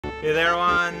Hey there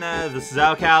everyone, this is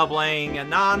Alcal playing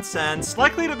Nonsense.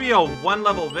 Likely to be a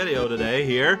one-level video today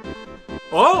here.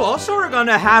 Oh, also we're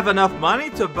gonna have enough money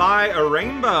to buy a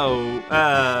rainbow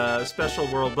special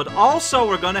world, but also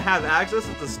we're gonna have access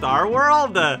to the Star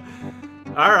World.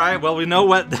 Alright, well we know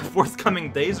what the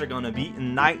forthcoming days are gonna be,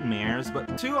 nightmares,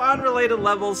 but 2 unrelated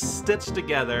levels stitched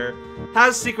together.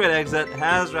 Has secret exit,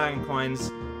 has dragon coins,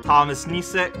 Thomas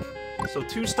Nisek. So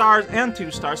 2 stars and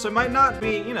 2 stars, so it might not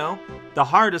be, you know, the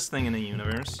hardest thing in the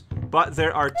universe, but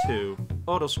there are 2.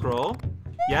 Auto scroll.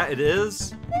 Yeah, it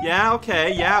is. Yeah,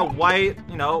 okay, yeah, white,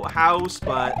 you know, house,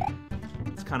 but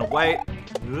it's kind of white.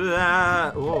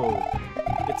 Oh,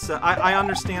 it's, I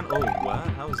understand. Oh, what?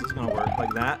 How is this gonna work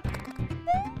like that?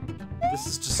 This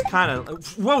is just kind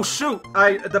of, whoa, shoot,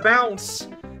 the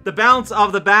bounce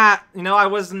of the bat. You know, I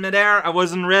was in midair, I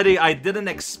wasn't ready, I didn't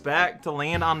expect to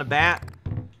land on the bat.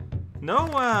 No,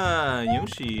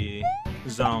 Yoshi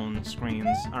zone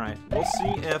screens. Alright, we'll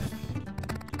see if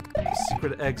the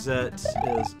secret exit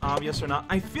is obvious or not.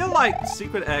 I feel like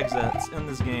secret exits in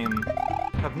this game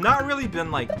have not really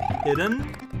been, like,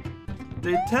 hidden.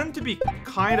 They tend to be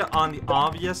kind of on the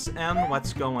obvious end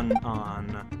what's going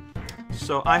on.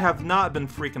 So I have not been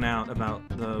freaking out about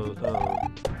those.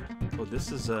 Oh,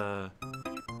 this is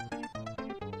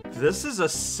a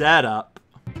setup.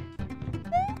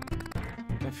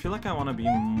 I feel like I want to be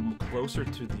closer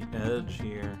to the edge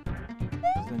here.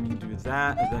 Then you do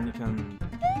that, and then you can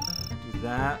do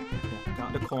that. Yeah,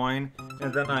 got the coin.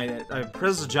 And then I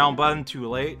pressed the jump button too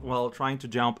late while trying to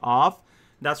jump off.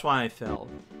 That's why I fell.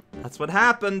 That's what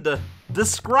happened.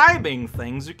 Describing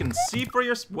things you can see for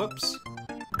your... Whoops.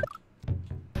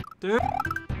 Dude.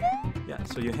 Yeah,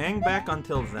 so you hang back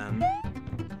until then.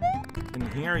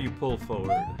 And here you pull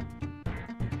forward.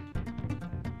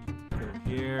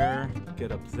 Here,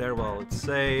 get up there while it's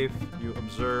safe, you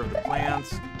observe the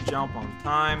plants, jump on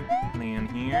time,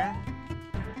 land here.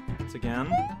 Once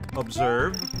again,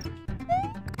 observe,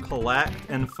 collect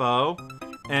info,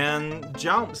 and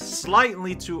jump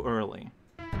slightly too early.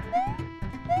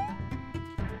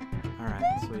 Alright,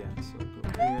 so yeah, so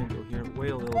go here,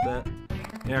 wait a little bit.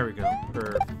 There we go,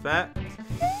 perfect.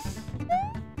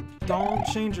 Don't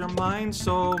change your mind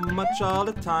so much all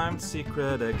the time.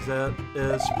 Secret exit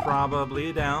is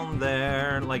probably down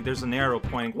there. Like, there's an arrow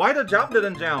pointing. Why the jump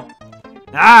didn't jump?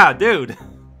 Ah, dude!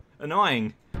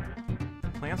 Annoying.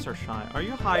 Plants are shy. Are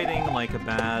you hiding like a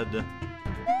bad...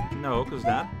 No, because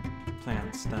that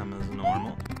plant stem is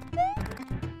normal.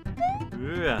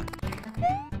 Yeah.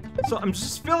 So, I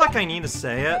just feel like I need to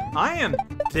say it. I am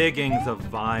digging the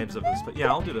vibes of this, but yeah,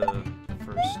 I'll do the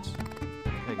first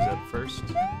exit first.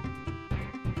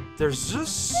 There's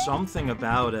just something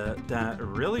about it that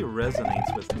really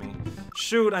resonates with me.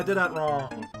 Shoot, I did that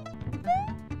wrong.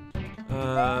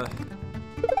 Alright,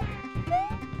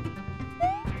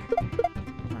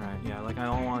 yeah, like I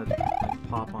don't want it to like,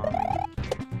 pop on me.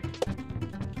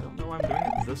 I don't know why I'm doing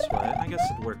it this way. I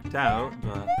guess it worked out,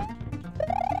 but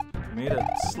made it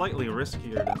slightly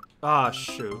riskier than... Ah,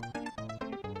 shoot.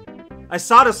 I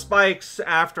saw the spikes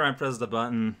after I pressed the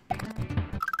button.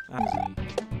 Easy.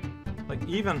 Like,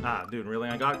 even... Ah, dude, really?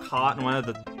 I got caught in one of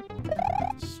the...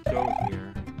 Just go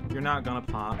here. You're not gonna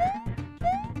pop.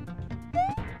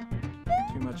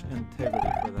 Too much integrity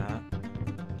for that.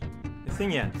 The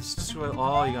thing, yeah, it's just really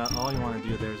all you want to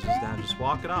do there is just that. Just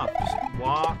walk it off. Just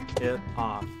walk it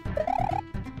off.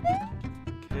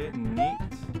 Okay, neat.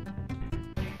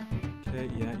 Okay,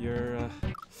 yeah, you're,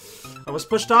 I was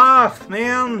pushed off,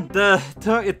 man!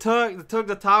 It took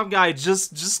the top guy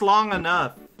just long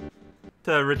enough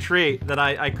to retreat that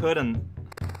I couldn't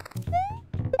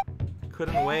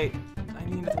wait. I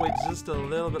needed to wait just a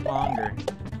little bit longer.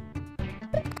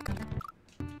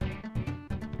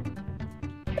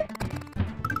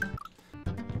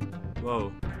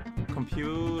 Whoa.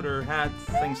 Computer had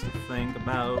things to think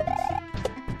about.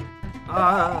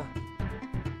 Ah!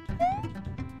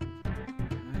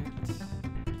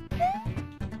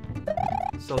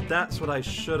 So that's what I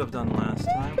should have done last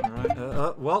time.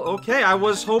 Alright, well, okay, I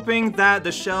was hoping that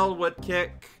the shell would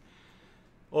kick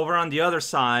over on the other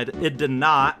side. It did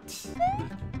not.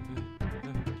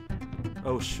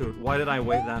 Oh shoot, why did I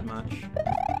wait that much?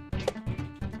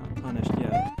 Not punished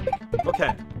yet.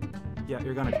 Okay. Yeah,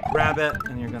 you're gonna grab it,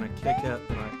 and you're gonna kick it,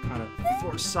 and I kind of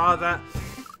foresaw that.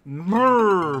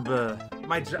 Merb!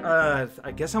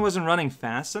 I guess I wasn't running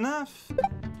fast enough?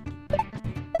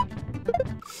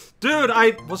 Dude,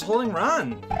 I was holding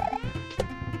run!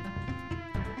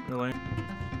 Really?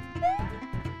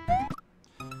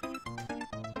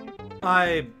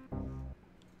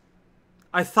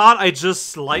 I thought I just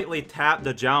slightly tapped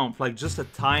the jump, like just a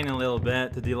tiny little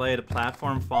bit to delay the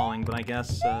platform falling, but I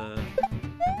guess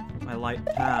my light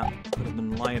tap could have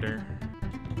been lighter.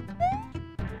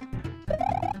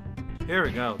 Here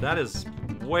we go. That is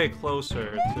way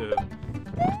closer to...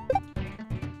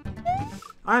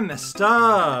 I messed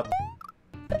up!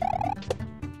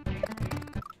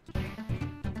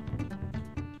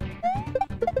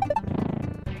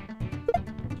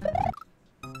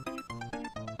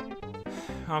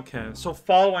 Okay, so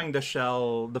following the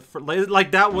shell,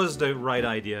 like that was the right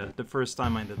idea the first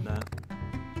time I did that.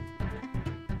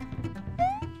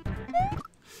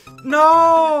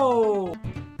 No!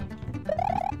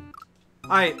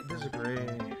 I disagree.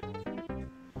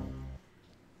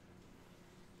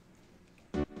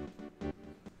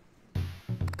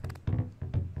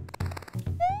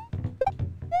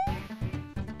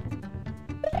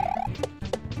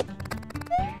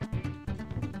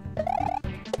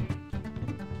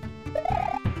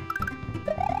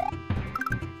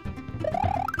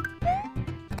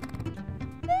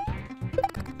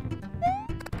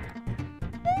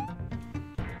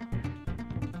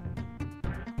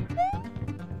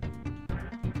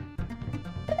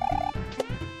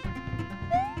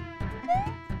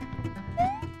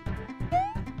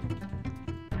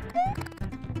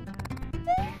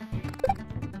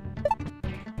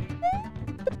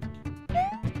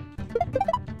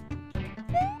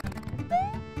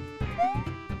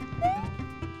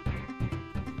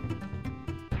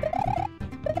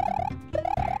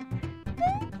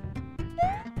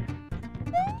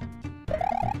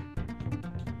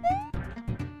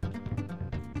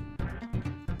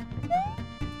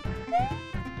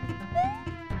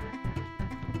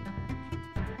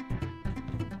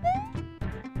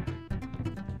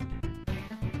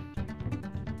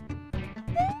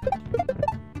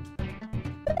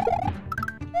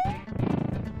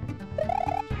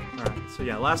 So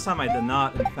yeah, last time I did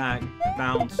not, in fact,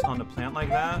 bounce on the plant like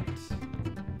that.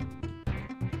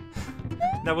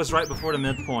 That was right before the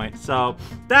midpoint, so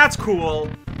that's cool.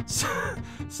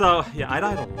 So yeah, I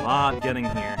died a lot getting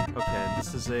here. Okay,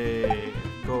 this is a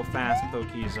go fast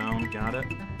pokey zone, got it.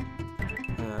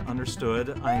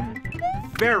 Understood. I'm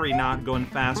very not going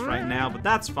fast right now, but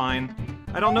that's fine.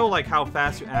 I don't know like how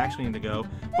fast you actually need to go.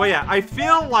 But yeah, I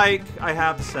feel like I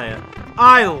have to say it.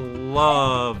 I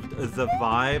loved the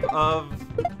vibe of...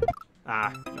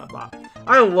 I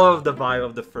love the vibe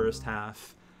of the first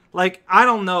half. Like, I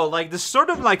don't know, like this sort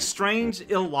of like strange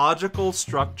illogical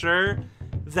structure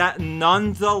that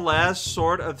nonetheless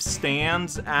sort of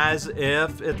stands as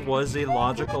if it was a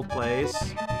logical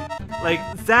place. Like,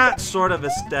 that sort of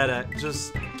aesthetic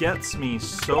just gets me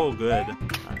so good.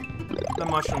 The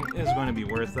mushroom is going to be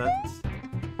worth it.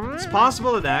 It's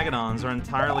possible the Dagadons are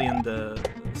entirely in the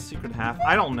secret half.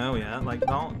 I don't know yet. Like,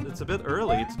 it's a bit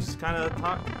early to just kind of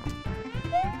talk.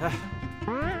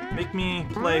 Make me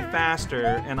play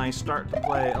faster, and I start to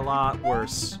play a lot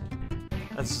worse.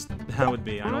 That's how it would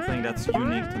be. I don't think that's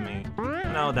unique to me.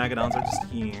 No, Dagadons are just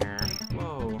here.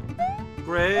 Whoa.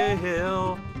 Gray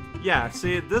Hill. Yeah,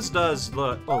 see, this does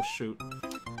look... Oh, shoot.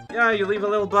 Yeah, you leave a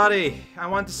little buddy. I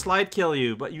want to slide kill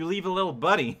you, but you leave a little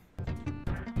buddy.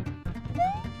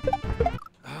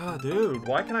 Ah, dude,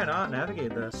 why can I not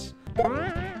navigate this? It's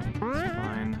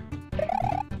fine.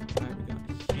 Alright, we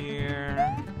got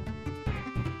here.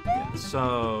 Yeah,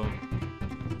 so...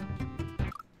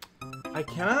 I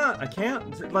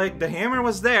can't, like, the hammer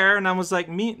was there, and I was like,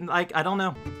 I don't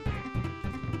know.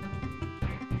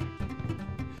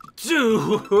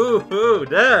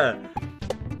 Dude!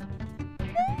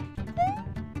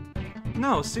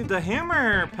 No, see, the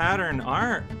hammer pattern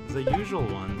aren't the usual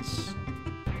ones.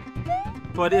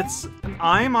 But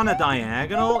I'm on a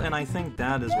diagonal, and I think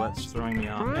that is what's throwing me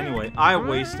off. Anyway, I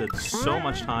wasted so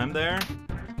much time there.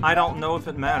 I don't know if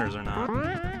it matters or not.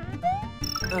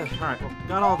 Alright, well,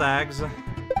 got all dags.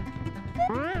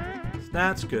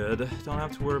 That's good. Don't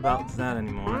have to worry about that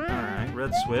anymore. Alright,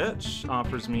 red switch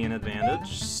offers me an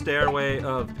advantage. Stairway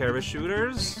of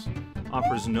parachuters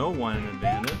offers no one an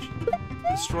advantage.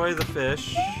 Destroy the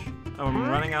fish. Oh, I'm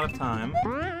running out of time.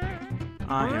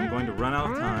 I am going to run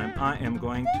out of time. I am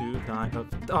going to die of...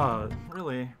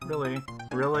 really? Really?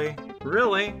 Really?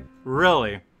 Really?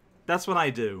 Really? That's what I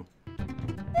do.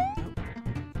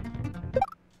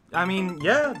 I mean,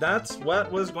 yeah, that's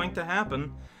what was going to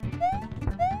happen.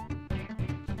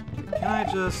 Can I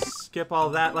just skip all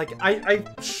that? Like, I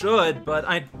should, but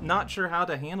I'm not sure how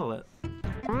to handle it.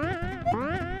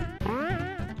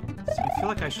 So I feel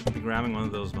like I should be grabbing one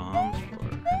of those bombs for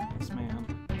this man.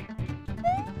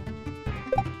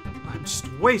 I'm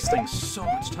just wasting so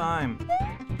much time.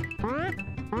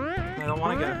 I don't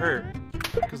want to get hurt.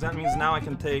 Because that means now I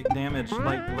can take damage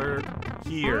like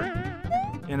here.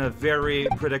 In a very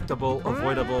predictable,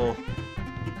 avoidable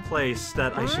place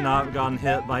that I should not have gotten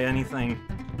hit by anything.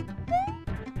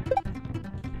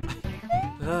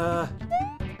 Get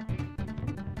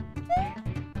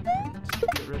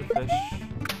rid of fish.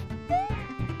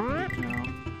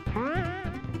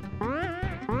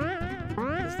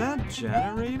 Is that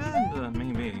generated?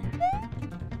 Maybe.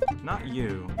 Not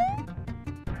you.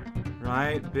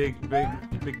 Right? Big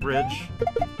bridge.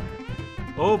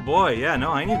 Oh boy, yeah,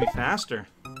 no, I need to be faster.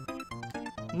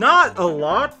 Not a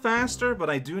lot faster, but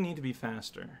I do need to be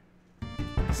faster.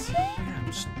 See here, I'm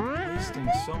just wasting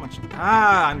so much.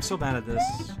 I'm so bad at this.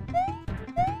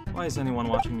 Why is anyone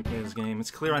watching me play this game?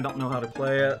 It's clear I don't know how to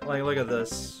play it. Like, look at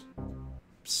this.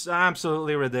 It's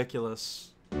absolutely ridiculous.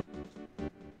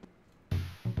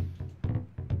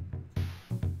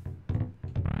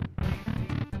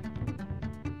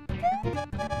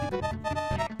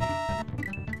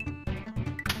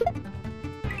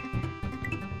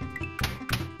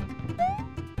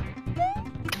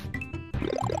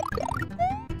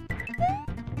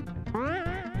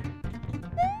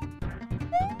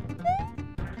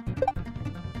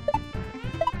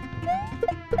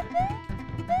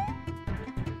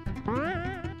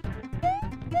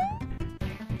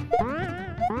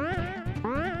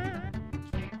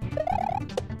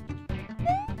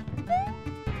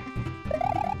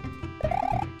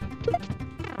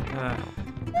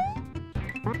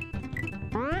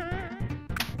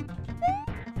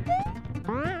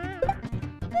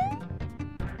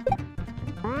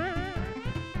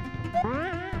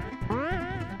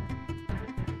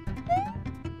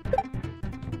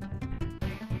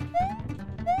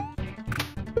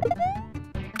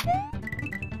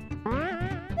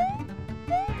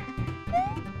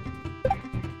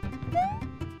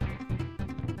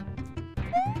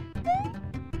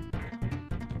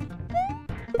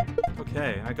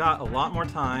 Okay, I got a lot more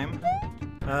time.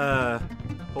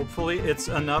 Hopefully it's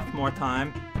enough more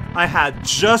time. I had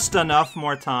just enough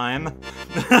more time.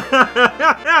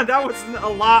 That was a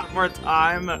lot more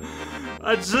time.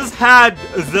 I just had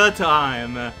the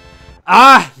time.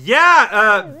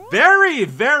 Very,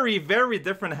 very, very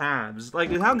different halves. Like,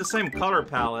 they have the same color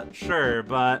palette, sure,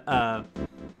 but,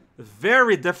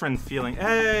 very different feeling.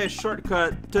 Hey,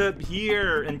 shortcut to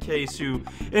here in case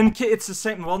it's the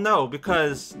same. Well, no,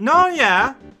 because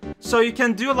yeah. So you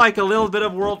can do like a little bit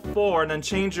of World 4 and then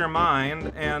change your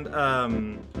mind and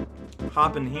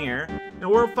hop in here. And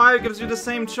World 5 gives you the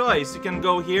same choice. You can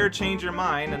go here, change your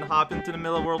mind, and hop into the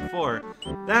middle of World 4.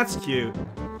 That's cute.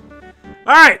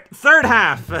 All right, third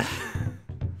half.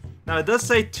 Now it does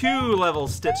say 2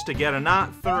 levels stitched together,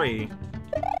 not 3.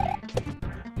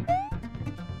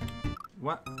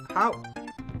 What? How?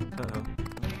 Uh-oh.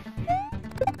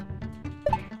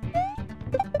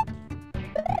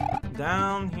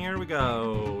 Down, here we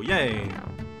go. Yay!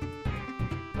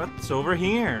 What's over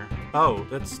here? Oh,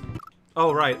 that's...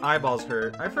 Oh, right, eyeballs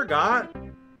hurt. I forgot.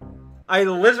 I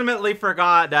legitimately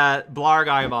forgot that Blarg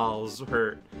eyeballs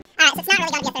hurt. Alright, so it's not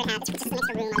really gonna be a third half, it's just an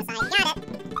extra room on the side. Got it!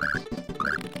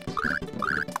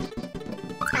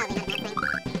 It's probably not a bad thing.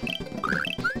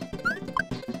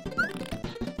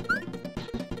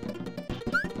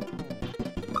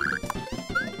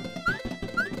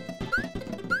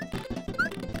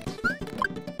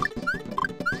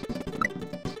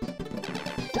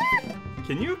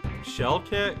 Can you shell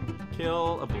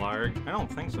kill a Blarg? I don't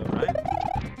think so, right?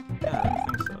 Yeah, I don't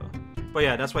think so. But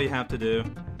yeah, that's what you have to do.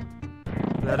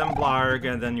 Let him Blarg,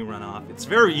 and then you run off. It's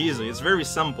very easy. It's very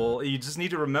simple. You just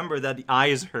need to remember that the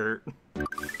eyes hurt.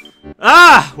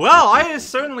 Well, I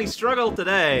certainly struggled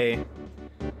today.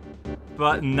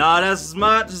 But not as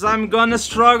much as I'm gonna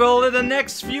struggle in the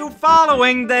next few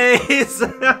following days.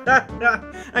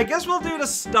 I guess we'll do the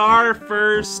star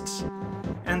first.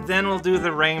 And then we'll do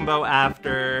the rainbow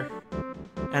after.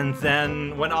 And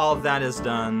then, when all of that is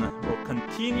done, we'll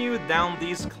continue down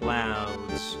these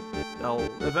clouds. They'll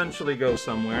eventually go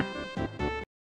somewhere.